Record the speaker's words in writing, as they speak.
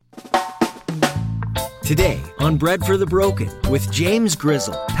Today on Bread for the Broken with James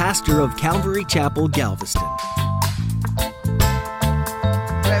Grizzle, pastor of Calvary Chapel, Galveston.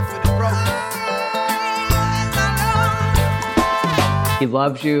 Bread for the broken. He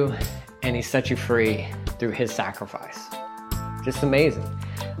loves you and he set you free through his sacrifice. Just amazing.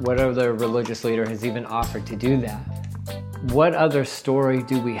 What other religious leader has even offered to do that? What other story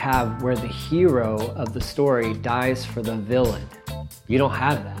do we have where the hero of the story dies for the villain? You don't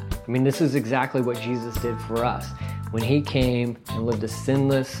have that. I mean, this is exactly what Jesus did for us. When he came and lived a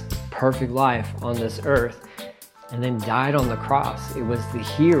sinless, perfect life on this earth and then died on the cross, it was the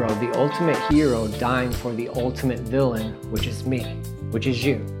hero, the ultimate hero, dying for the ultimate villain, which is me, which is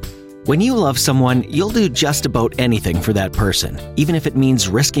you. When you love someone, you'll do just about anything for that person, even if it means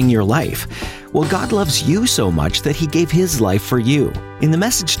risking your life. Well, God loves you so much that he gave his life for you. In the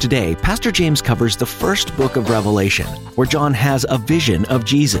message today, Pastor James covers the first book of Revelation, where John has a vision of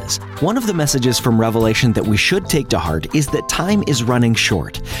Jesus. One of the messages from Revelation that we should take to heart is that time is running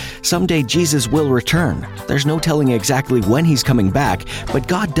short. Someday Jesus will return. There's no telling exactly when he's coming back, but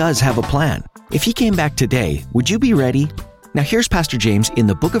God does have a plan. If he came back today, would you be ready? Now here's Pastor James in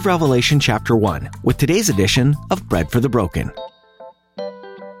the book of Revelation chapter 1 with today's edition of Bread for the Broken.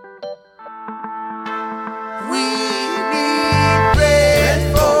 We need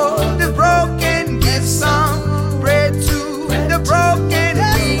bread for the broken. Give some bread to the broken.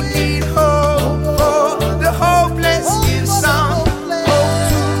 We need hope for the hopeless. Give some hope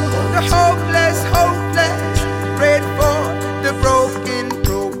to the hopeless, hopeless. Bread for the broken,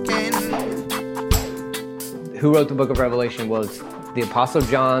 broken. Who wrote the book of Revelation was the Apostle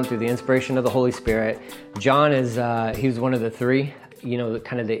John through the inspiration of the Holy Spirit. John is, he was one of the three,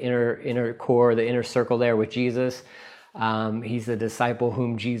 kind of the inner core, the inner circle there with Jesus. He's the disciple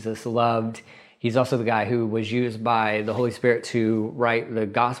whom Jesus loved. He's also the guy who was used by the Holy Spirit to write the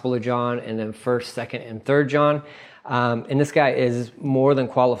Gospel of John and then 1st, 2nd, and 3rd John. And this guy is more than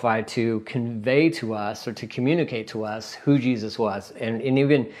qualified to convey to us or to communicate to us who Jesus was and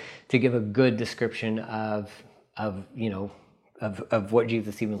even to give a good description of what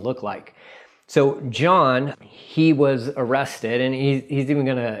Jesus even looked like. So John, he was arrested, and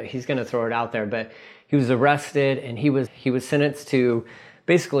he's gonna throw it out there, but he was arrested and he was sentenced to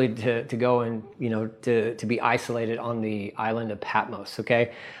basically to go and to be isolated on the island of Patmos.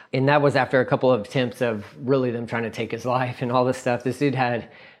 Okay, and that was after a couple of attempts of really them trying to take his life and all this stuff. This dude had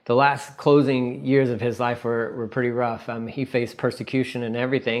the last closing years of his life were pretty rough. He faced persecution and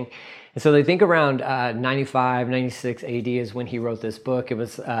everything. And so they think around 95, 96 AD is when he wrote this book. It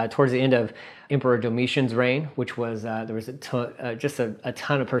was towards the end of Emperor Domitian's reign, which was, there was a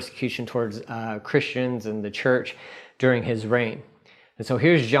ton of persecution towards Christians and the church during his reign. And so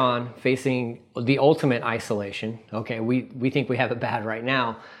here's John facing the ultimate isolation. Okay, we think we have it bad right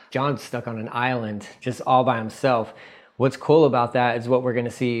now. John's stuck on an island just all by himself. What's cool about that is what we're going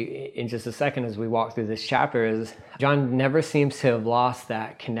to see in just a second as we walk through this chapter is John never seems to have lost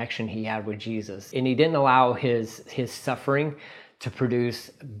that connection he had with Jesus. And he didn't allow his suffering to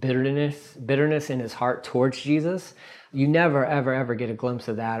produce bitterness in his heart towards Jesus. You never, ever, ever get a glimpse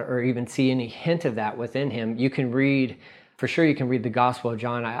of that or even see any hint of that within him. You can read the Gospel of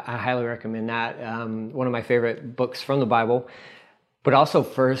John. I highly recommend that. One of my favorite books from the Bible. But also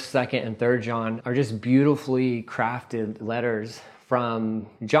 1st, 2nd, and 3rd John are just beautifully crafted letters from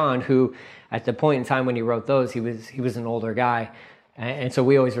John, who at the point in time when he wrote those, he was an older guy. And so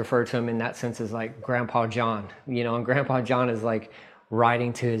we always refer to him in that sense as like Grandpa John, and Grandpa John is like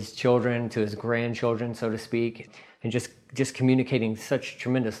writing to his children, to his grandchildren, so to speak, and just communicating such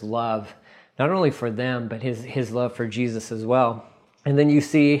tremendous love, not only for them, but his love for Jesus as well. And then you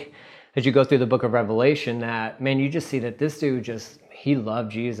see, as you go through the book of Revelation, that, man, you just see that this dude he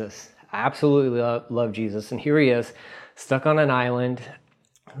loved Jesus, absolutely loved Jesus. And here he is, stuck on an island.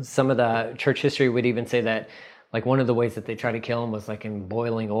 Some of the church history would even say that, like, one of the ways that they tried to kill him was like in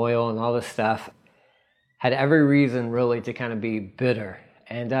boiling oil and all this stuff. Had every reason really to kind of be bitter.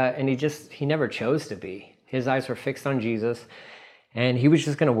 And he never chose to be. His eyes were fixed on Jesus. And he was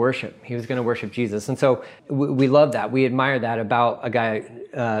just going to worship. He was going to worship Jesus. And so we love that. We admire that about a guy,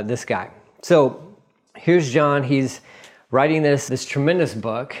 this guy. So here's John. He's writing this tremendous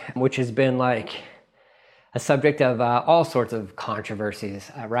book, which has been like a subject of all sorts of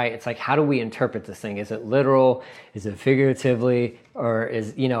controversies, right? It's like, how do we interpret this thing? Is it literal? Is it figuratively? Or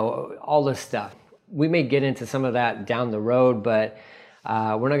is, all this stuff. We may get into some of that down the road, but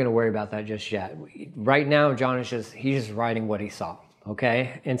we're not going to worry about that just yet. Right now, John is he's just writing what he saw,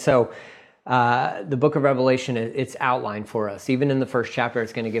 okay? And so the book of Revelation, it's outlined for us. Even in the first chapter,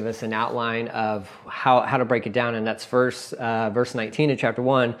 it's going to give us an outline of how to break it down, and that's verse 19 of chapter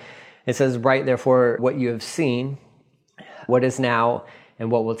 1. It says, write therefore what you have seen, what is now, and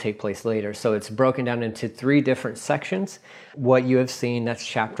what will take place later. So it's broken down into 3 different sections. What you have seen, that's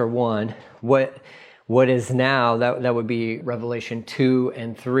chapter 1. What is now, that would be Revelation 2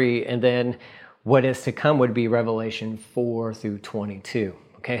 and 3. And then what is to come would be Revelation 4 through 22.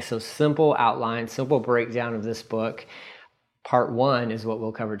 Okay, so simple outline, simple breakdown of this book. Part 1 is what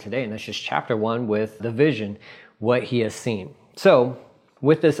we'll cover today, and that's just chapter 1 with the vision, what he has seen. So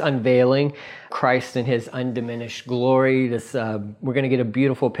with this unveiling, Christ in his undiminished glory, we're going to get a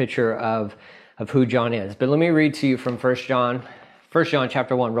beautiful picture of who John is. But let me read to you from 1 John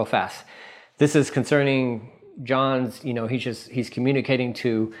chapter 1 real fast. This is concerning John's, he's communicating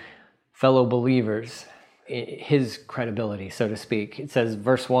to fellow believers, his credibility, so to speak. It says,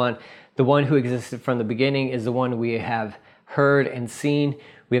 verse 1, the one who existed from the beginning is the one we have heard and seen.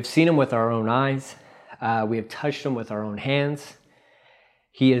 We have seen him with our own eyes. We have touched him with our own hands.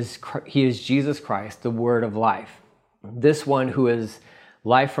 He is Jesus Christ, the word of life. This one who is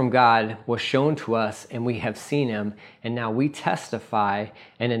life from God was shown to us, and we have seen him. And now we testify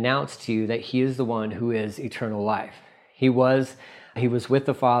and announce to you that he is the one who is eternal life. He was with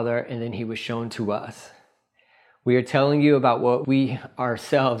the Father, and then he was shown to us. We are telling you about what we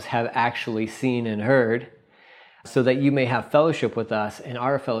ourselves have actually seen and heard, so that you may have fellowship with us, and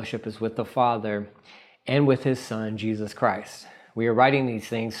our fellowship is with the Father and with his Son, Jesus Christ. We are writing these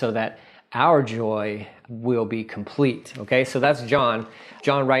things so that our joy will be complete. Okay, so that's John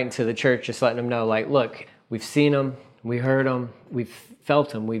writing to the church, just letting them know, like, look, we've seen him, we heard him, we've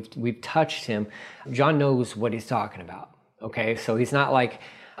felt him, we've touched him. John knows what he's talking about. Okay, so he's not like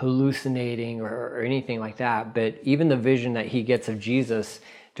hallucinating or anything like that, but even the vision that he gets of Jesus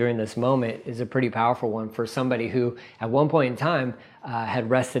during this moment is a pretty powerful one for somebody who at one point in time had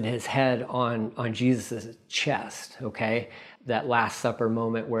rested his head on Jesus' chest, okay? That Last Supper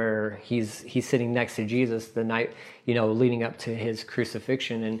moment where he's sitting next to Jesus the night, leading up to his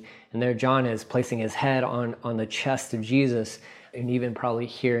crucifixion. And there John is placing his head on the chest of Jesus, and even probably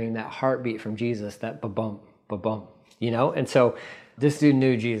hearing that heartbeat from Jesus, that ba-bum, ba-bum, And so this dude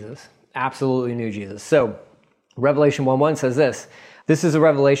knew Jesus, absolutely knew Jesus. So Revelation 1:1 says this, this is a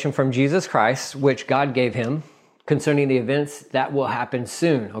revelation from Jesus Christ, which God gave him concerning the events that will happen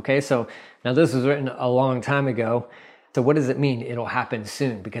soon. Okay, so now this was written a long time ago. So what does it mean it'll happen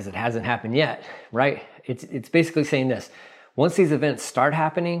soon? Because it hasn't happened yet, right? It's basically saying this. Once these events start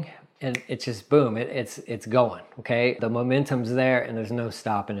happening, and it's just boom, it's going, okay? The momentum's there, and there's no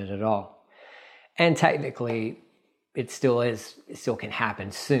stopping it at all. And technically, it still can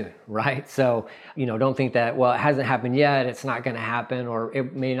happen soon, right? So, don't think that, well, it hasn't happened yet, it's not going to happen, or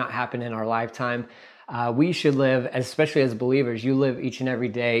it may not happen in our lifetime. We should live, especially as believers, you live each and every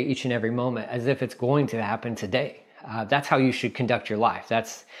day, each and every moment, as if it's going to happen today. That's how you should conduct your life.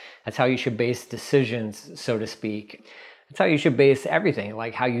 That's how you should base decisions, so to speak. That's how you should base everything,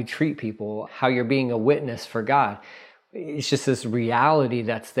 like how you treat people, how you're being a witness for God. It's just this reality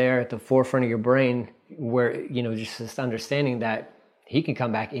that's there at the forefront of your brain where, just this understanding that he can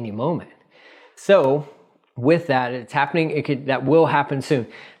come back any moment. So with that, it's happening. That will happen soon.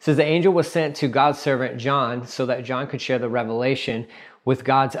 It says the angel was sent to God's servant John so that John could share the revelation with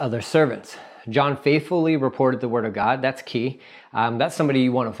God's other servants. John faithfully reported the word of God. That's key. That's somebody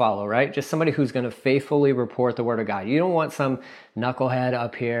you want to follow, right? Just somebody who's going to faithfully report the word of God. You don't want some knucklehead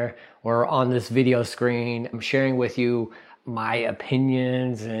up here or on this video screen. I'm sharing with you my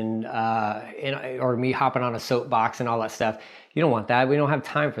opinions or me hopping on a soapbox and all that stuff. You don't want that. We don't have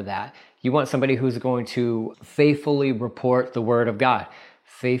time for that. You want somebody who's going to faithfully report the word of God.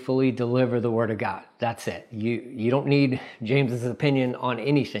 Faithfully deliver the word of God. That's it. You don't need James's opinion on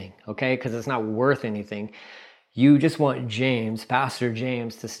anything, okay? Because it's not worth anything. You just want James, Pastor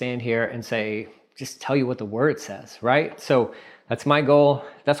James, to stand here and say, just tell you what the word says, right? So that's my goal.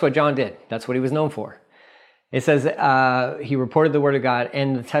 That's what John did. That's what he was known for. It says he reported the word of God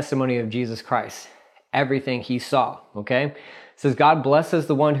and the testimony of Jesus Christ, everything he saw, okay? It says God blesses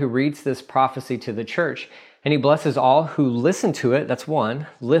the one who reads this prophecy to the church, and he blesses all who listen to it. That's one,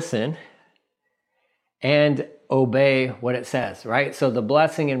 listen, and obey what it says, right? So the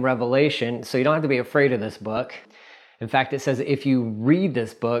blessing in Revelation, so you don't have to be afraid of this book. In fact, it says if you read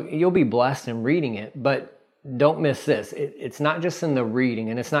this book, you'll be blessed in reading it, but don't miss this. It's not just in the reading,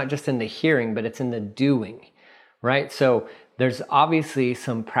 and it's not just in the hearing, but it's in the doing, right? So there's obviously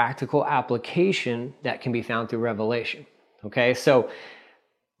some practical application that can be found through Revelation, okay? So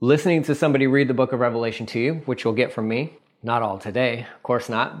listening to somebody read the book of Revelation to you, which you'll get from me, not all today, of course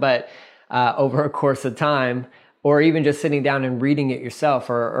not, but over a course of time, or even just sitting down and reading it yourself,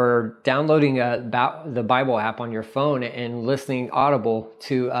 or downloading the Bible app on your phone and listening audible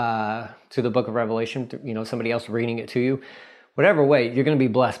to the book of Revelation, somebody else reading it to you, whatever way, you're going to be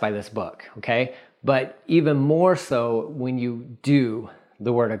blessed by this book, okay? But even more so when you do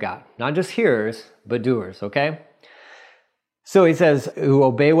the Word of God, not just hearers, but doers, okay? So he says, who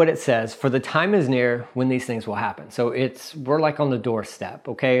obey what it says, for the time is near when these things will happen. So we're like on the doorstep,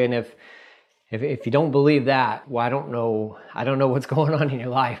 okay? And if you don't believe that, well, I don't know what's going on in your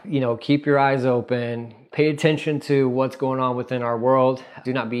life. Keep your eyes open, pay attention to what's going on within our world.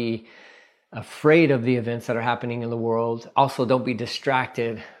 Do not be afraid of the events that are happening in the world. Also, don't be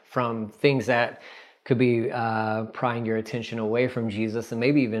distracted from things that could be prying your attention away from Jesus, and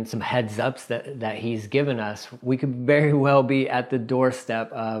maybe even some heads ups that he's given us. We could very well be at the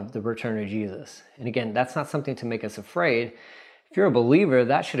doorstep of the return of Jesus. And again, that's not something to make us afraid. If you're a believer,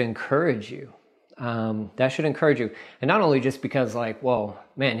 that should encourage you. That should encourage you. And not only just because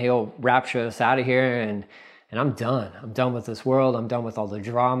he'll rapture us out of here and I'm done. I'm done with this world. I'm done with all the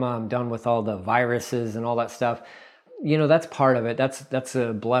drama. I'm done with all the viruses and all that stuff. That's part of it. That's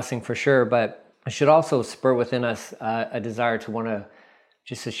a blessing for sure. But it should also spur within us a desire to want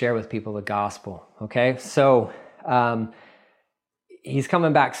to share with people the gospel. Okay, so he's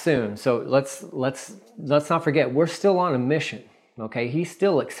coming back soon. So let's not forget, we're still on a mission. Okay, he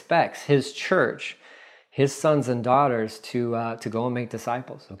still expects his church, his sons and daughters, to go and make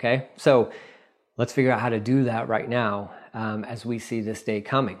disciples. Okay, so let's figure out how to do that right now as we see this day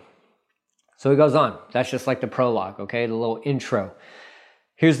coming. So he goes on. That's just like the prologue. Okay, the little intro.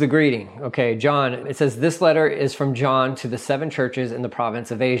 Here's the greeting. Okay, John, it says, this letter is from John to the 7 churches in the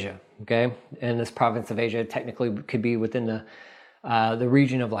province of Asia. Okay, and this province of Asia technically could be within the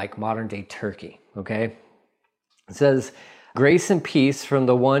region of like modern day Turkey. Okay, it says, grace and peace from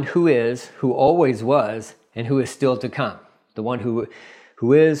the one who is, who always was, and who is still to come. The one who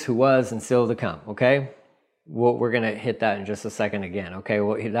is, who was, and still to come. Okay, well, we're going to hit that in just a second again. Okay,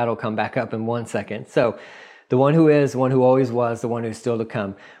 well, that'll come back up in 1 second. So, the one who is, the one who always was, the one who's still to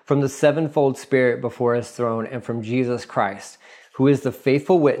come, from the sevenfold Spirit before his throne, and from Jesus Christ, who is the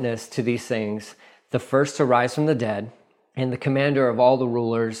faithful witness to these things, the first to rise from the dead, and the commander of all the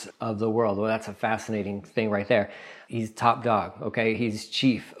rulers of the world. Well, that's a fascinating thing right there. He's top dog, okay? He's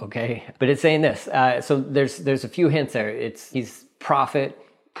chief, okay? But it's saying this. So there's a few hints there. He's prophet,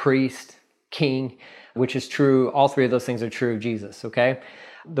 priest, king, which is true. All three of those things are true of Jesus, okay?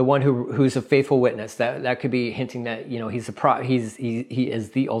 The one who's a faithful witness, that could be hinting that he is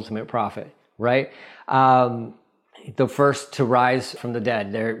the ultimate prophet, right? The first to rise from the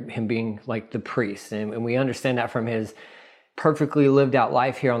dead, him being like the priest, and we understand that from his perfectly lived out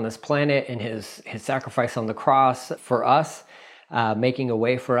life here on this planet and his sacrifice on the cross for us, making a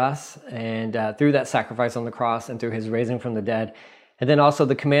way for us, and through that sacrifice on the cross and through his raising from the dead. And then also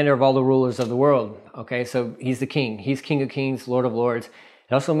the commander of all the rulers of the world. Okay, so he's the king. He's King of Kings, Lord of Lords.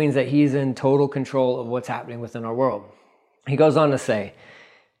 It also means that he's in total control of what's happening within our world. He goes on to say,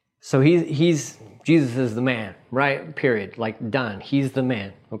 so Jesus is the man, right? Period. Like done. He's the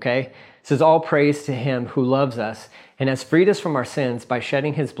man. Okay. It says, all praise to him who loves us and has freed us from our sins by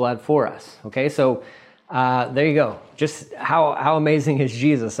shedding his blood for us. Okay. So there you go. Just how amazing is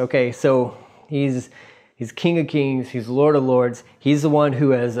Jesus? Okay. So he's King of Kings. He's Lord of Lords. He's the one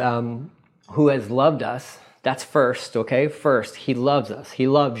who has loved us. That's first, okay? First, he loves us. He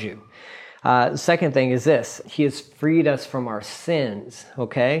loves you. Second thing is this. He has freed us from our sins,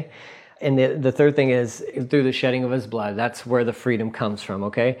 okay? And the third thing is through the shedding of his blood. That's where the freedom comes from,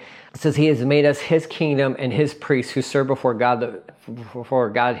 okay? It says he has made us his kingdom and his priests who serve before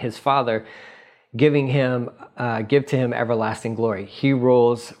God his Father, give to him everlasting glory. He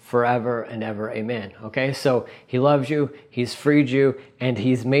rules forever and ever. Amen. Okay, so he loves you, he's freed you, and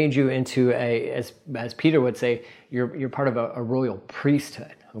he's made you into as Peter would say, you're part of a royal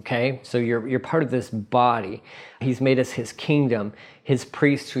priesthood. Okay, so you're part of this body. He's made us his kingdom, his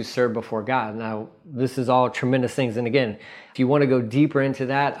priests who serve before God. Now, this is all tremendous things. And again, if you want to go deeper into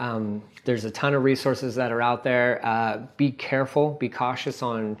that, there's a ton of resources that are out there. Be careful, be cautious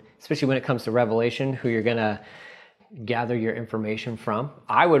on, especially when it comes to Revelation, who you're going to gather your information from.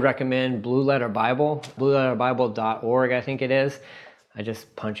 I would recommend Blue Letter Bible, blueletterbible.org, I think it is. I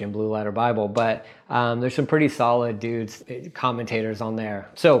just punch in Blue Letter Bible, but there's some pretty solid dudes, commentators on there.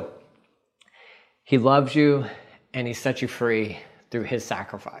 So he loves you and he set you free through his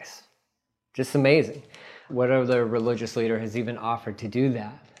sacrifice. Just amazing. What other religious leader has even offered to do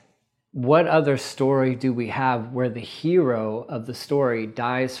that? What other story do we have where the hero of the story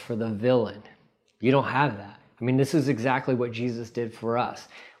dies for the villain? You don't have that. I mean, this is exactly what Jesus did for us.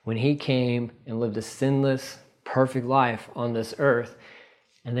 When he came and lived a sinless, perfect life on this earth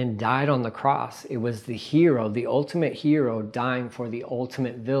and then died on the cross. It was the hero, the ultimate hero, dying for the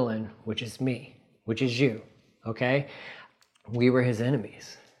ultimate villain, which is me, which is you, okay? We were his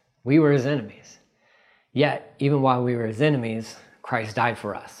enemies. We were his enemies. Yet, even while we were his enemies, Christ died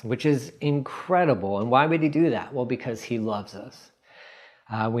for us, which is incredible. And why would he do that? Well, because he loves us.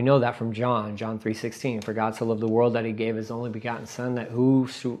 We know that from John 3:16. For God so loved the world that he gave his only begotten Son, that who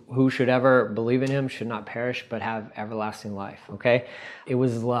should ever believe in him should not perish, but have everlasting life, okay? It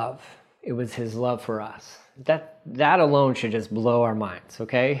was love. It was his love for us. That alone should just blow our minds,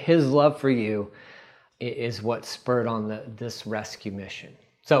 okay? His love for you is what spurred on this rescue mission.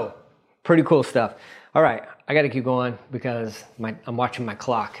 So, pretty cool stuff. All right, I got to keep going because I'm watching my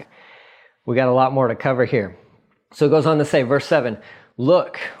clock. We got a lot more to cover here. So it goes on to say, verse 7,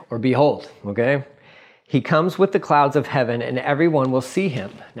 look or behold, okay? He comes with the clouds of heaven and everyone will see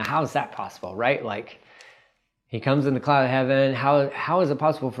him. Now, how is that possible, right? Like, he comes in the cloud of heaven. How is it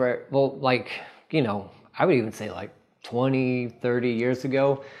possible for, well, like, you know, I would even say like 20, 30 years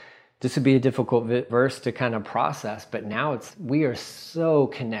ago, this would be a difficult verse to kind of process, but now we are so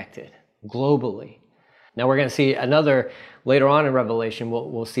connected globally. Now we're going to see another, later on in Revelation,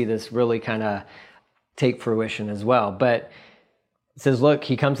 we'll see this really kind of take fruition as well. But it says, look,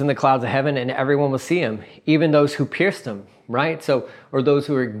 he comes in the clouds of heaven and everyone will see him, even those who pierced him, right? So, or those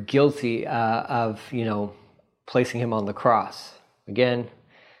who are guilty of, you know, placing him on the cross. Again,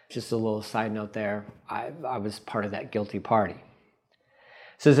 just a little side note there. I was part of that guilty party.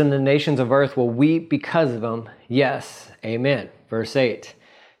 It says, and the nations of earth will weep because of him. Yes, amen. Verse 8.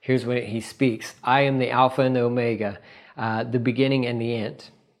 Here's what he speaks. I am the Alpha and the Omega, the beginning and the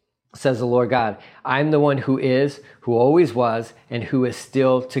end, says the Lord God. I'm the one who is, who always was, and who is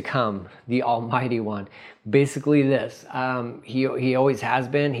still to come, the Almighty One. Basically this, he always has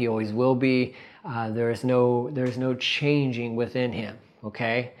been, he always will be. There's no changing within him,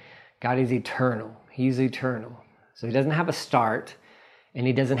 okay? God is eternal. He's eternal. So he doesn't have a start, and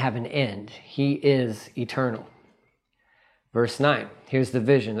he doesn't have an end. He is eternal. Verse 9, here's the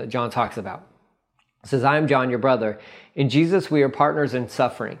vision that John talks about. It says, I am John, your brother. In Jesus, we are partners in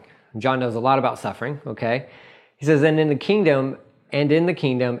suffering. John knows a lot about suffering, okay? He says, and in the kingdom, and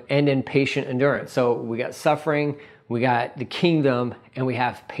in patient endurance. So we got suffering, we got the kingdom, and we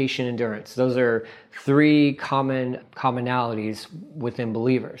have patient endurance. Those are three commonalities within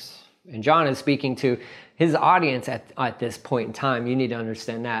believers. And John is speaking to his audience at this point in time. You need to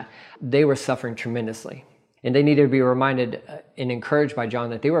understand that. They were suffering tremendously. And they needed to be reminded and encouraged by John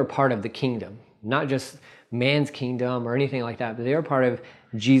that they were a part of the kingdom, not just man's kingdom or anything like that, but they were part of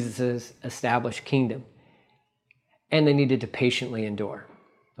Jesus' established kingdom. And they needed to patiently endure.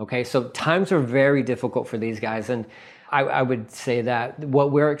 Okay, so times are very difficult for these guys. And I would say that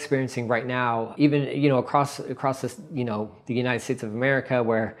what we're experiencing right now, even, you know, across this, you know, the United States of America,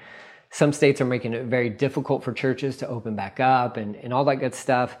 where some states are making it very difficult for churches to open back up and all that good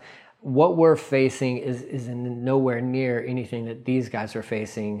stuff. What we're facing is nowhere near anything that these guys are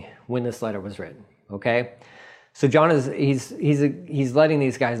facing when this letter was written. Okay, so John he's letting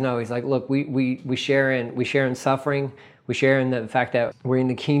these guys know. He's like, look, we share in suffering, we share in the fact that we're in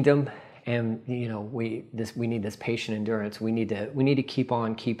the kingdom, and you know we need this patient endurance. We need to keep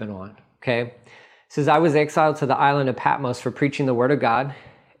on keeping on. Okay, it says, I was exiled to the island of Patmos for preaching the word of God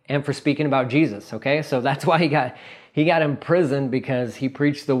and for speaking about Jesus. Okay, so that's why he got imprisoned, because he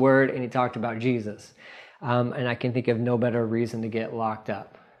preached the word and he talked about Jesus. And I can think of no better reason to get locked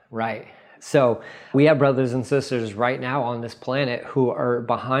up, right? So we have brothers and sisters right now on this planet who are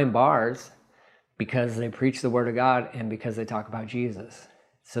behind bars because they preach the word of God and because they talk about Jesus.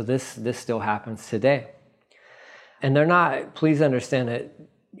 So this still happens today. And they're not, please understand that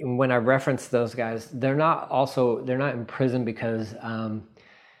when I reference those guys, they're not in prison because they're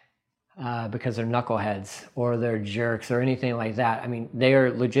knuckleheads or they're jerks or anything like that. I mean, they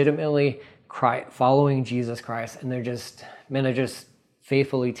are legitimately following Jesus Christ, and they're just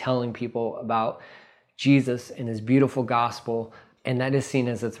faithfully telling people about Jesus and his beautiful gospel, and that is seen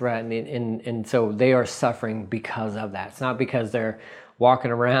as a threat. And so they are suffering because of that. It's not because they're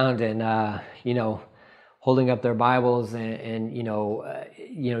walking around and holding up their Bibles and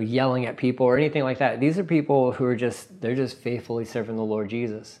yelling at people or anything like that. These are people who are just faithfully serving the Lord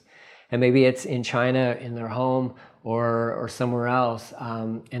Jesus. And maybe it's in China, in their home, or somewhere else,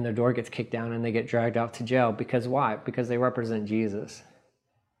 and their door gets kicked down and they get dragged off to jail. Because why? Because they represent Jesus.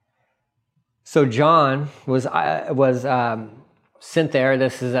 So John was sent there.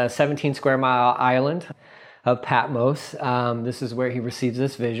 This is a 17 square mile island of Patmos. This is where he receives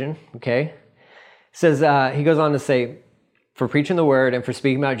this vision. Okay, it says he goes on to say, for preaching the word and for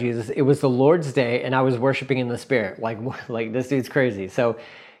speaking about Jesus. It was the Lord's day, and I was worshiping in the Spirit. Like this dude's crazy. So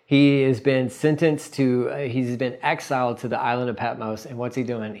he has been sentenced to, he's been exiled to the island of Patmos. And what's he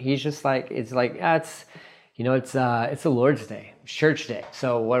doing? He's just like, it's the Lord's day, church day.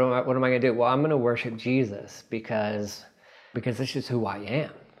 So what am I going to do? Well, I'm going to worship Jesus because that's just who I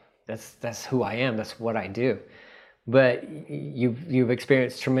am. That's who I am. That's what I do. But you've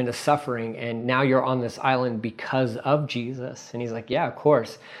experienced tremendous suffering, and now you're on this island because of Jesus. And he's like, yeah, of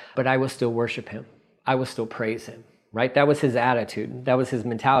course, but I will still worship him. I will still praise him, right? That was his attitude. That was his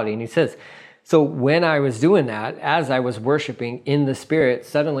mentality. And he says, so when I was doing that, as I was worshiping in the Spirit,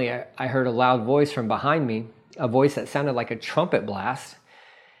 suddenly I heard a loud voice from behind me, a voice that sounded like a trumpet blast.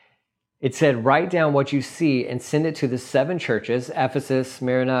 It said, write down what you see and send it to the 7 churches, Ephesus,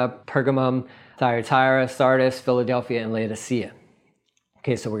 Smyrna, Pergamum, Thyatira, Sardis, Philadelphia, and Laodicea.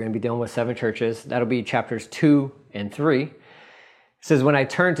 Okay, so we're going to be dealing with 7 churches. That'll be chapters 2 and 3. It says, when I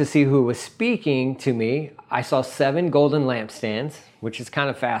turned to see who was speaking to me, I saw 7 golden lampstands, which is kind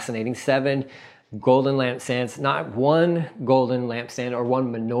of fascinating. 7 golden lampstands, not one golden lampstand or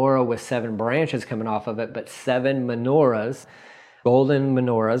one menorah with 7 branches coming off of it, but 7 menorahs, golden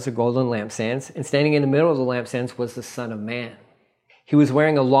menorahs or golden lampstands. And standing in the middle of the lampstands was the Son of Man. He was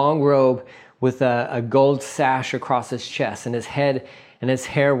wearing a long robe with a gold sash across his chest, and his head and his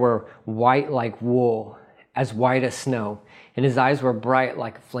hair were white like wool, as white as snow, and his eyes were bright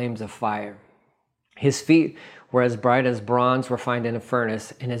like flames of fire. His feet were as bright as bronze refined in a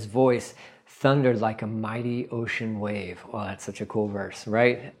furnace, and his voice thundered like a mighty ocean wave. Oh, that's such a cool verse,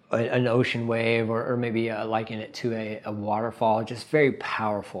 right? An ocean wave, or maybe liken it to a waterfall. Just very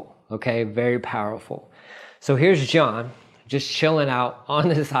powerful, okay? Very powerful. So here's John, just chilling out on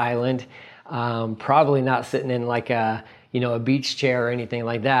this island, probably not sitting in like a beach chair or anything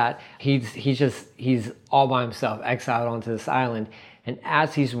like that. He's all by himself, exiled onto this island. And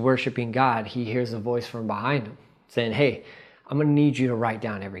as he's worshiping God, he hears a voice from behind him saying, hey, I'm going to need you to write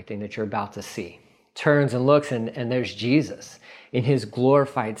down everything that you're about to see. Turns and looks, and there's Jesus in his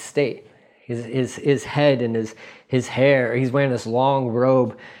glorified state. His head and his hair. He's wearing this long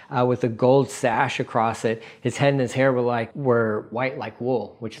robe with a gold sash across it. His head and his hair were white like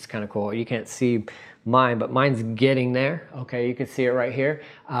wool, which is kind of cool. You can't see mine, but mine's getting there. Okay, you can see it right here.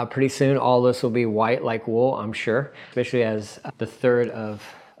 Pretty soon, all this will be white like wool, I'm sure, especially as the third of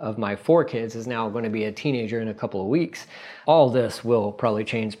my 4 kids is now going to be a teenager in a couple of weeks. All this will probably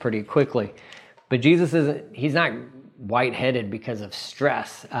change pretty quickly. But Jesus he's not white-headed because of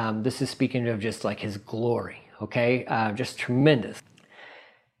stress. This is speaking of just like his glory, okay? Just tremendous.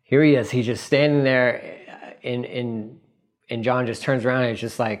 Here he is. He's just standing there, and John just turns around and it's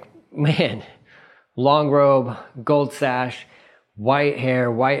just like, man, long robe, gold sash, white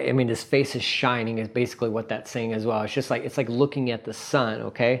hair, his face is shining is basically what that's saying as well. It's like looking at the sun,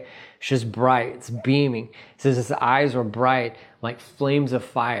 okay? It's just bright, it's beaming. It says his eyes were bright like flames of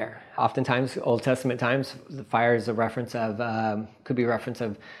fire. Oftentimes, Old Testament times, the fire is a reference of, could be a reference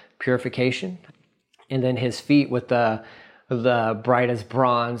of purification. And then his feet with the bright as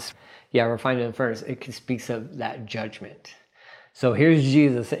bronze, refined in the furnace, it speaks of that judgment. So here's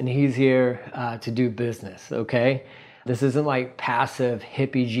Jesus, and he's here to do business, okay? This isn't like passive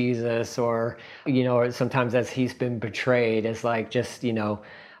hippie Jesus or sometimes as he's been betrayed as like just,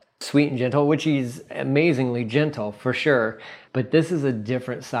 sweet and gentle, which he's amazingly gentle for sure. But this is a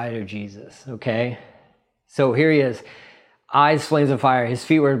different side of Jesus, okay? So here he is, eyes flames of fire. His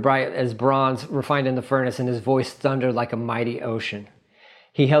feet were bright as bronze refined in the furnace, and his voice thundered like a mighty ocean.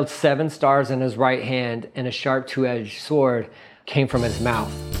 He held 7 stars in his right hand, and a sharp 2-edged sword came from his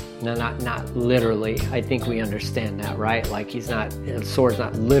mouth. No, not literally. I think we understand that, right? Like the sword's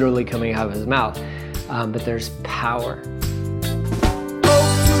not literally coming out of his mouth, but there's power.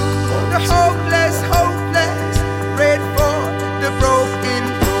 The hopeless, pray for the broken.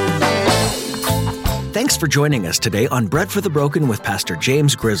 Thanks for joining us today on Bread for the Broken with Pastor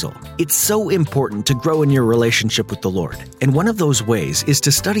James Grizzle. It's so important to grow in your relationship with the Lord, and one of those ways is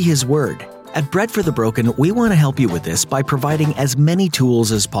to study His Word. At Bread for the Broken, we want to help you with this by providing as many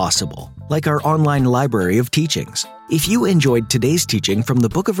tools as possible, like our online library of teachings. If you enjoyed today's teaching from the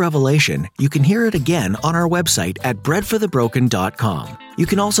book of Revelation, you can hear it again on our website at breadforthebroken.com. You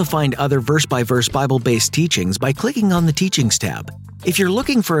can also find other verse-by-verse Bible-based teachings by clicking on the Teachings tab. If you're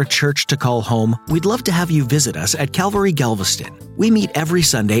looking for a church to call home, we'd love to have you visit us at Calvary Galveston. We meet every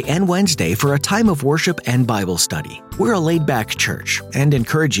Sunday and Wednesday for a time of worship and Bible study. We're a laid-back church and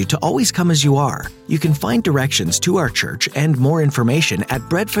encourage you to always come as you are. You can find directions to our church and more information at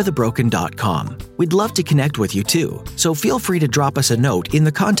breadforthebroken.com. We'd love to connect with you too, so feel free to drop us a note in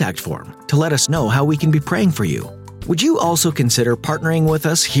the contact form to let us know how we can be praying for you. Would you also consider partnering with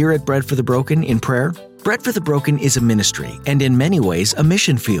us here at Bread for the Broken in prayer? Bread for the Broken is a ministry and in many ways a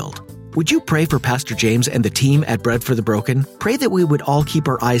mission field. Would you pray for Pastor James and the team at Bread for the Broken? Pray that we would all keep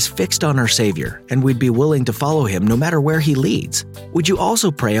our eyes fixed on our Savior and we'd be willing to follow him no matter where he leads. Would you also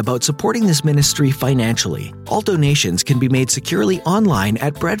pray about supporting this ministry financially? All donations can be made securely online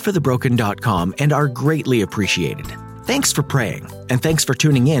at breadforthebroken.com and are greatly appreciated. Thanks for praying, and thanks for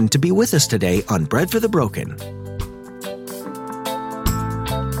tuning in to be with us today on Bread for the Broken.